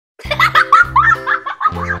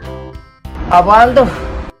Apaan tuh?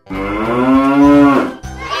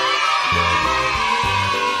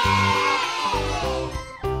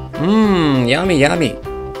 Yummy, yummy.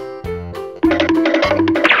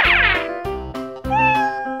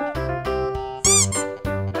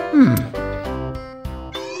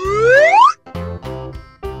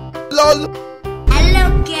 LOL. Hello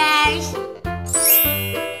guys.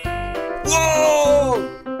 Whoa.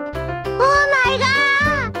 Oh my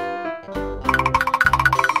god.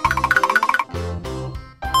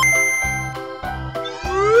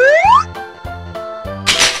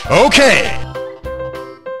 Okay.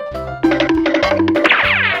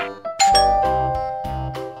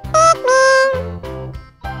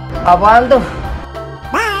 Apaan tuh?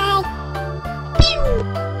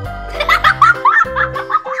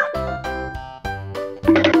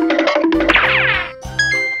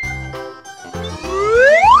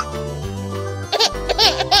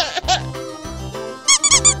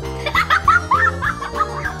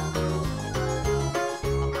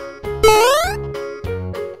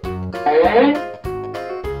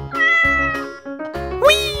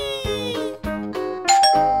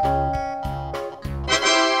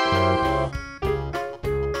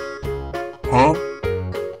 Huh?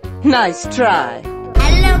 Nice try.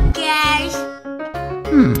 Hello guys.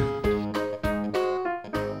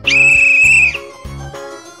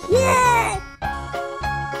 Yeah.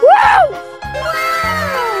 Wow.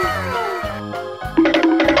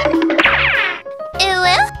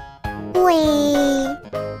 Wow. Wee.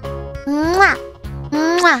 Mwah.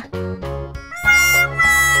 Mwah.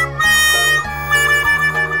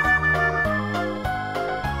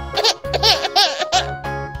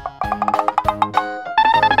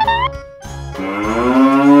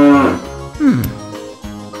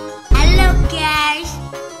 Hello guys.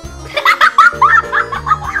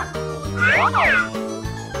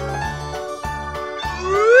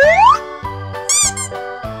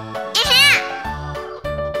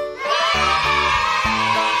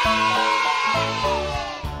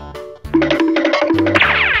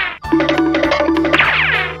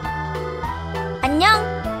 안녕.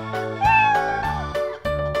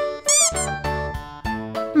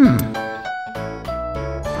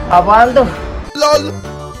 Apaan tuh? LOL.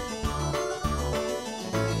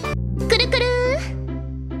 꾸르꾸르.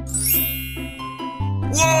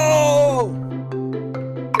 Whoa.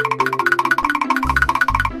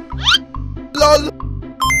 LOL.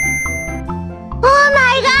 Oh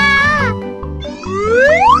my god.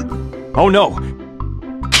 Oh no.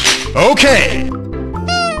 Okay.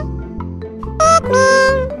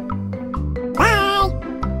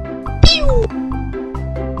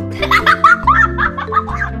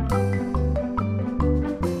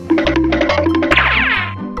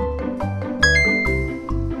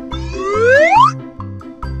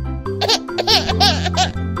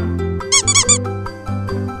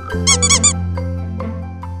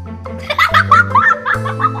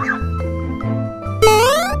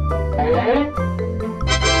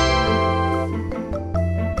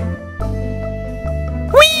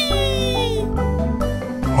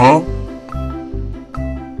 Huh?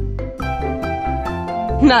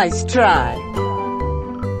 Nice try.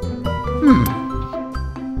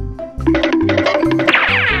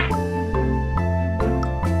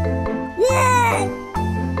 Yeah.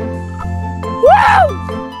 Wow.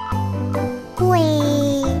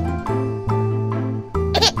 Wee.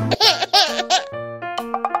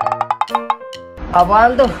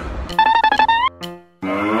 Apaan tuh?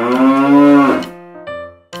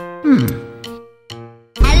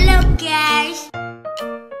 Hello guys.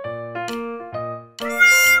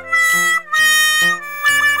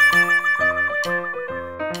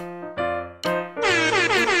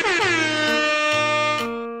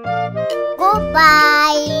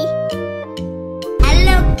 Goodbye.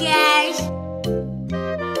 Hello guys.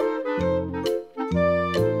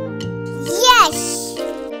 Yes.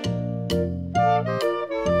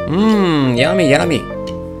 Yummy, yummy.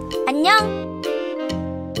 안녕.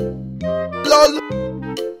 LOL.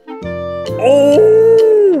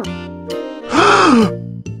 Oh!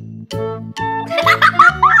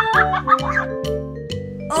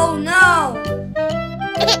 Oh no.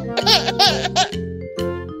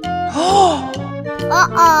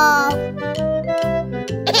 Uh-oh.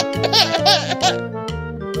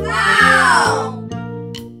 Wow.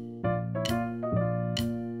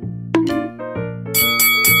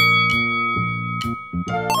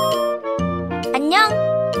 안녕.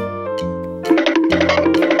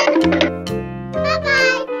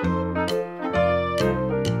 바이바이.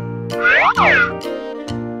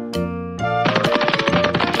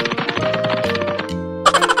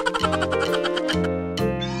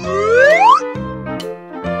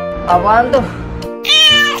 Apaan tuh?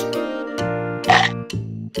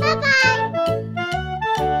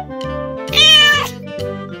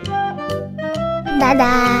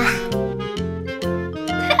 Dadah.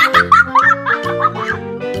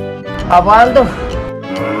 Apaan tuh?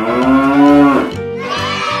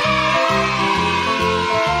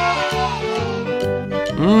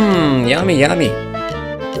 Yummy, yummy.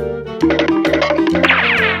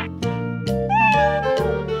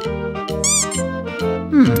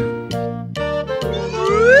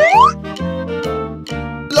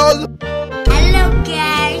 Lol. Hello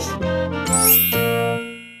guys.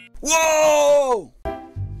 Whoa!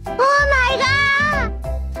 Oh my god.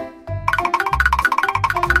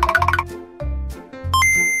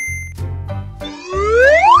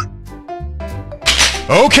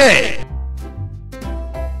 Okay.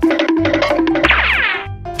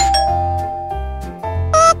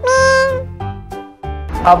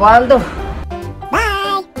 Apaan tuh? Bye.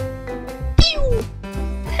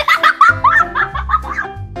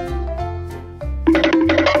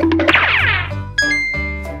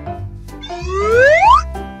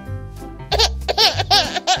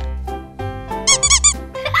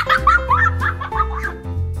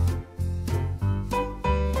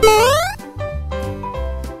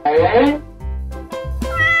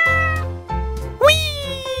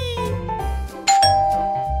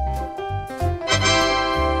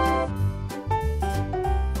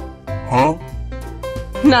 Huh?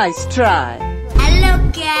 Nice try. Hello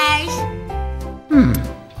guys.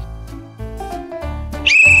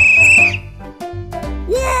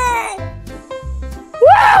 Yeah.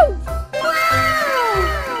 Wow.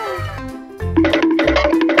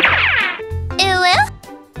 Ew.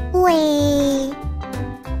 Wee.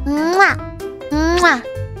 Mwah. Mwah.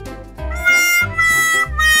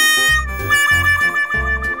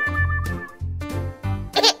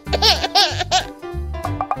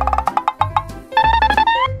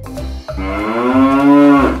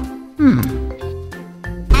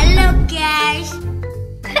 Hello guys.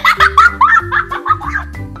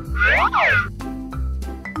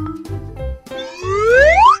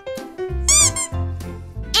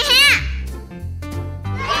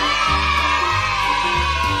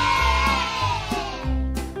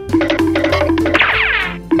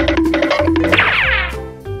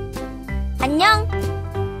 안녕.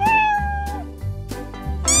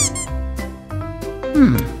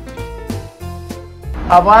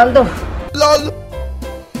 Apaan tuh? Lol.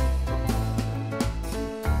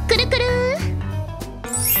 크르크르.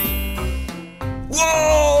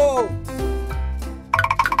 Whoa!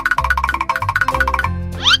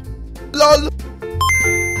 Lol.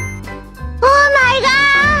 Oh my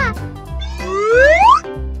god.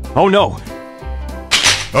 Oh no.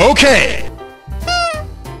 Okay.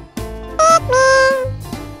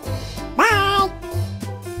 Bye.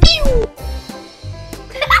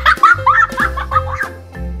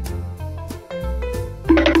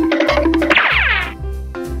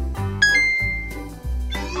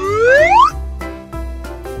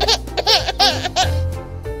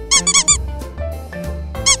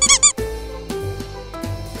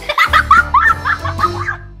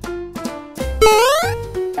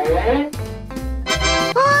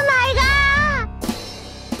 Oh my god.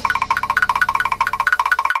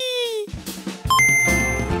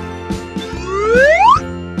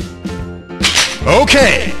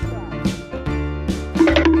 Okay.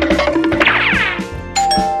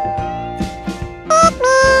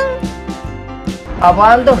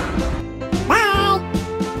 Apaan tuh? Bye.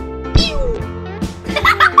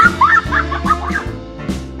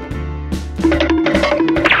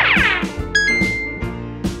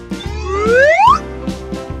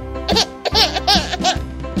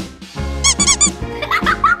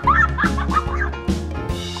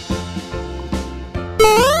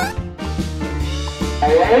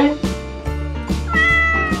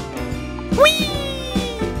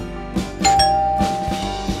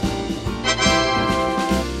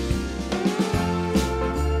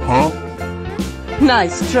 Huh?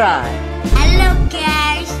 Nice try. Hello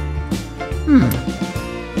guys.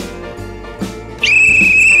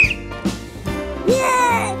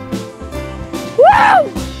 Yeah.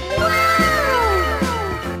 Wow.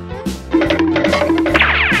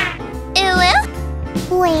 Ew.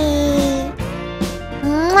 Wee.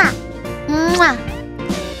 Mwah. Mwah.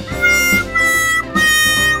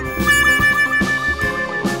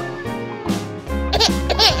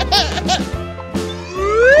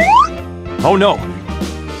 Oh no.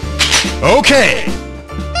 Okay.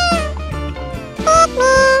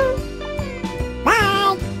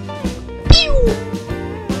 Bye.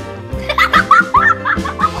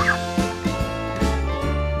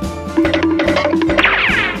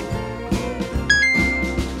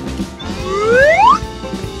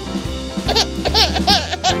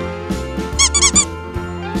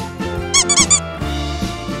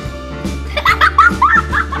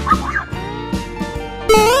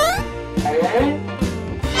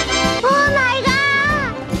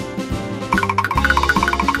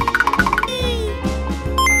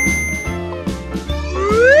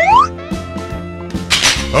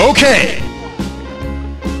 Okay.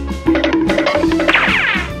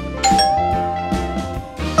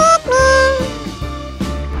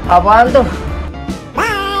 Apaan tuh?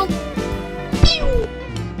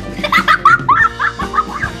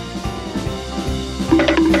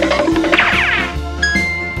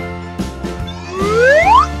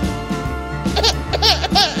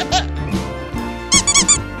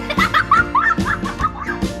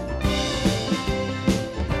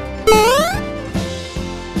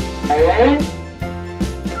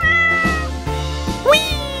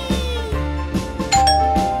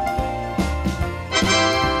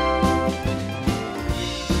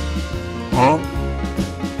 Huh?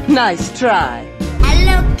 Nice try.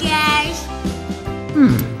 Hello, guys.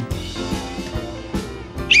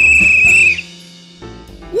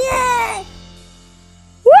 Yeah.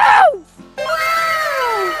 Woo!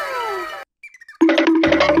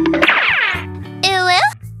 Ew.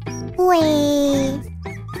 Wee.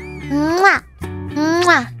 Mwah.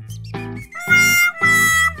 Mwah.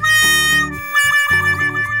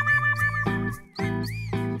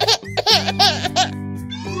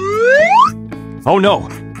 Oh no.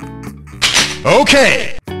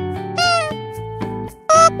 Okay.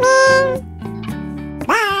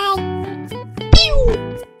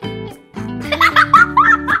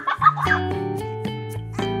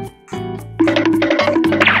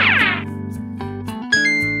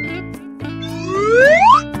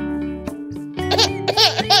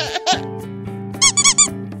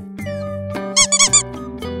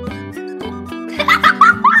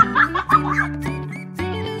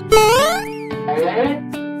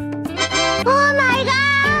 Oh my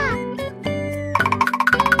god!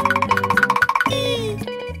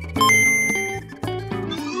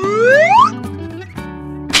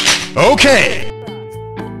 Okay.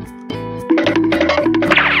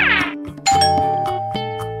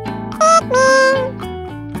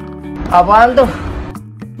 Apaan tuh?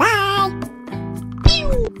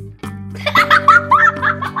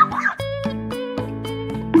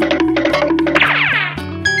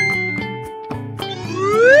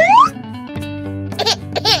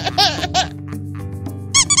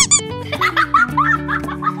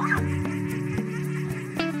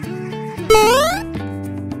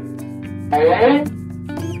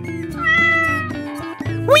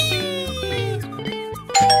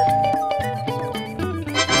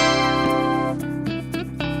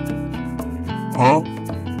 Huh?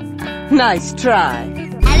 Nice try.